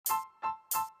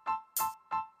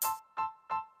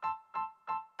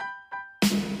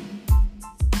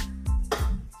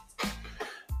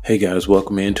Hey guys,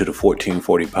 welcome into the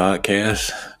 1440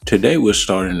 podcast. Today we're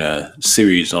starting a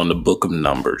series on the book of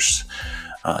Numbers.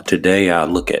 Today I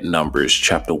look at Numbers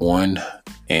chapter 1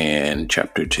 and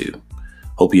chapter 2.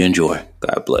 Hope you enjoy.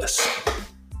 God bless.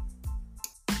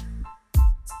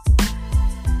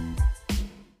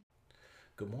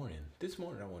 Good morning. This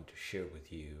morning I want to share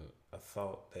with you a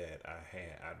thought that I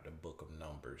had out of the book of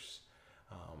Numbers.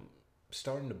 Um,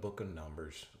 Starting the book of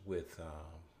Numbers with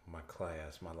my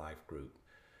class, my life group,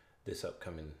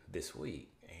 this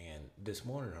week. And this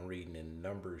morning I'm reading in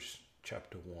Numbers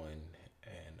chapter 1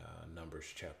 and Numbers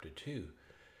chapter 2.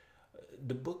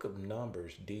 The book of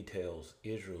Numbers details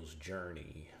Israel's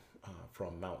journey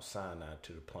from Mount Sinai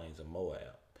to the plains of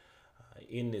Moab.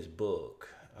 In this book,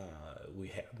 we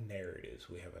have narratives.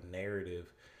 We have a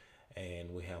narrative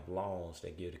and we have laws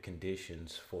that give the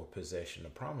conditions for possession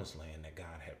of promised land that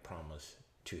God had promised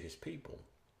to his people.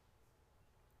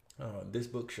 This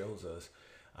book shows us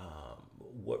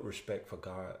what respect for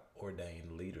God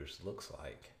ordained leaders looks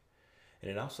like.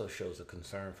 And it also shows a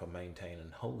concern for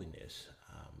maintaining holiness.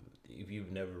 If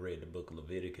you've never read the book of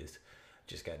Leviticus,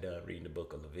 just got done reading the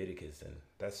book of Leviticus, and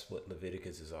that's what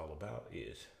Leviticus is all about,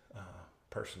 is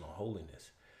personal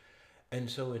holiness. And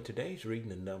so in today's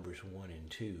reading of Numbers 1 and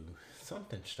 2,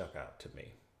 something stuck out to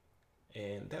me,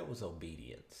 and that was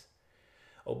obedience.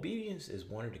 Obedience is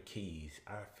one of the keys,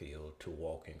 I feel, to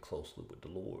walking closely with the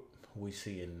Lord. We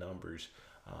see in Numbers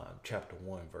chapter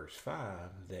 1, verse 5,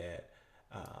 that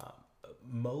uh,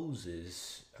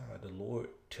 the Lord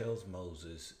tells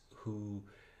Moses who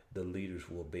the leaders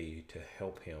will be to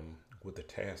help him with the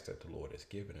task that the Lord has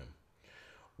given him.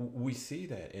 We see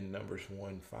that in Numbers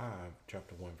 1 5,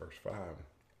 chapter 1, verse 5,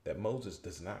 that Moses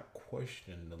does not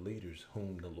question the leaders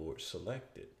whom the Lord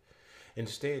selected.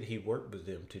 Instead, he worked with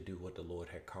them to do what the Lord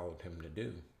had called him to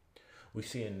do. We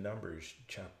see in Numbers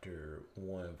chapter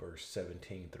 1, verse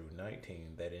 17 through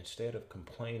 19, that instead of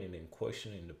complaining and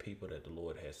questioning the people that the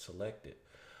Lord had selected,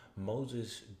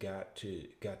 Moses got to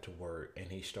work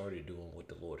and he started doing what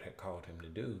the Lord had called him to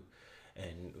do,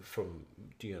 and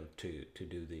to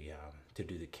do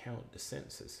the count, the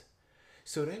census.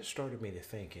 So that started me to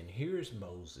thinking. Here's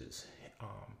Moses.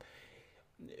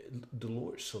 The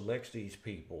Lord selects these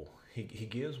people. He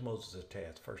gives Moses a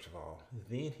task, first of all.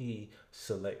 Then he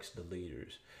selects the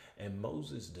leaders. And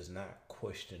Moses does not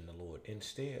question the Lord.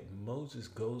 Instead, Moses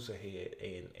goes ahead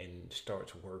and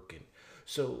starts working.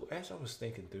 So as I was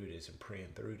thinking through this and praying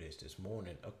through this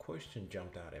morning, a question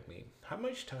jumped out at me. How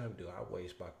much time do I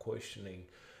waste by questioning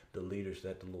the leaders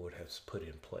that the Lord has put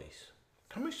in place?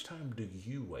 How much time do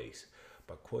you waste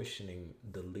by questioning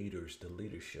the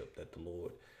leadership that the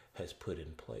Lord has put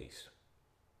in place?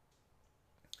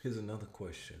 Here's another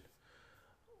question.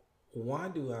 Why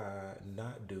do I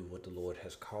not do what the Lord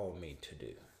has called me to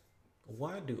do?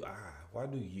 Why do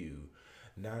you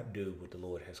not do what the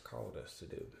Lord has called us to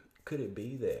do? Could it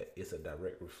be that it's a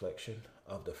direct reflection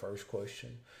of the first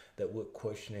question, that we're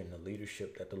questioning the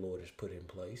leadership that the Lord has put in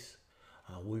place?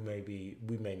 We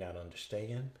may not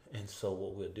understand, and so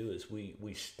what we'll do is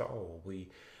we stall. We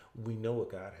know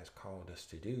what God has called us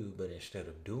to do, but instead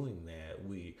of doing that,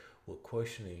 we're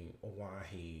questioning why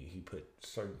He put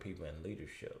certain people in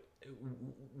leadership.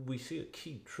 We see a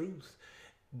key truth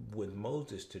with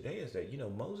Moses today is that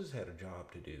Moses had a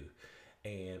job to do,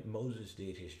 and Moses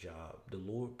did his job. The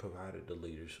Lord provided the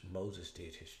leaders. Moses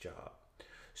did his job.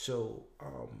 So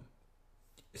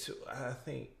so I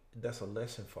think that's a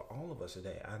lesson for all of us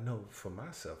today. I know for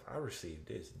myself, I received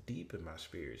this deep in my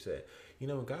spirit that,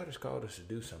 God has called us to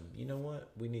do something. You know what?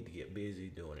 We need to get busy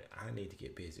doing it. I need to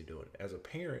get busy doing it. As a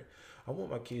parent, I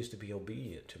want my kids to be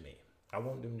obedient to me. I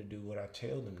want them to do what I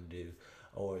tell them to do.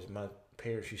 Or as my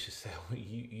parents used to say, well,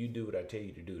 you do what I tell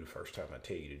you to do the first time I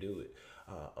tell you to do it.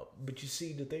 But you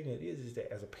see, the thing is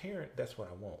that as a parent, that's what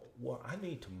I want. Well, I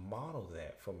need to model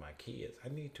that for my kids. I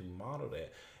need to model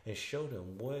that and show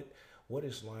them what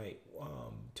it's like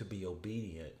to be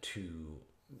obedient to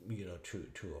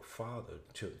a father,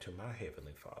 to my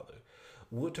heavenly Father.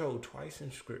 We're told twice in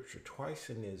Scripture, twice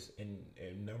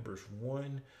in Numbers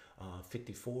 1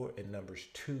 54 and Numbers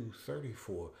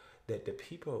 2:34, that the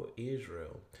people of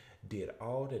Israel did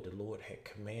all that the Lord had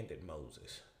commanded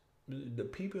Moses. The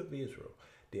people of Israel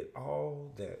did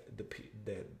all that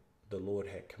the Lord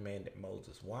had commanded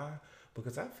Moses. Why?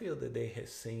 Because I feel that they had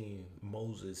seen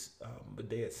Moses'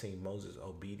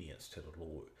 obedience to the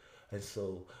Lord. And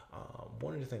so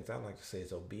one of the things I like to say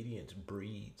is obedience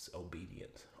breeds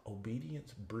obedience.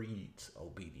 Obedience breeds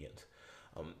obedience.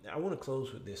 I want to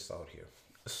close with this thought here.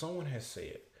 Someone has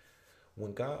said,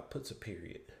 when God puts a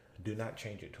period, do not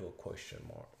change it to a question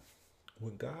mark.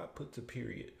 When God puts a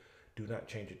period, Do not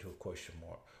change it to a question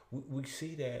mark. We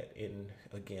see that in,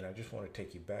 again, I just want to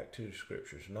take you back to the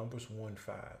scriptures. Numbers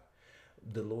 1:5.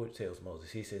 The Lord tells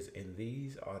Moses, he says, and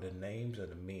these are the names of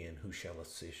the men who shall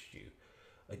assist you.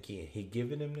 Again, he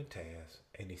given them the task,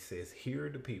 and he says, here are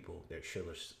the people that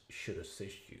should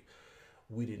assist you.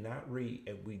 We did not read,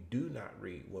 and we do not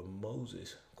read what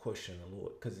Moses questioned the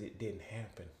Lord, because it didn't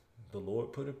happen. The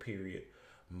Lord put a period.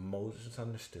 Moses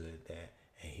understood that,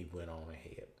 and he went on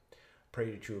ahead. Pray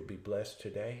that you will be blessed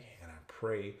today, and I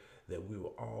pray that we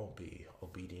will all be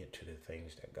obedient to the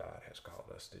things that God has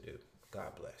called us to do.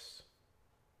 God bless.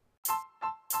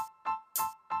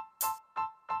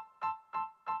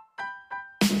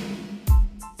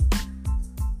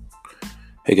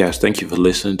 Hey guys, thank you for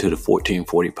listening to the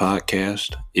 1440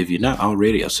 podcast. If you're not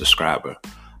already a subscriber,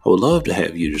 I would love to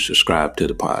have you to subscribe to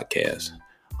the podcast.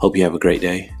 Hope you have a great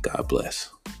day. God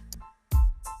bless.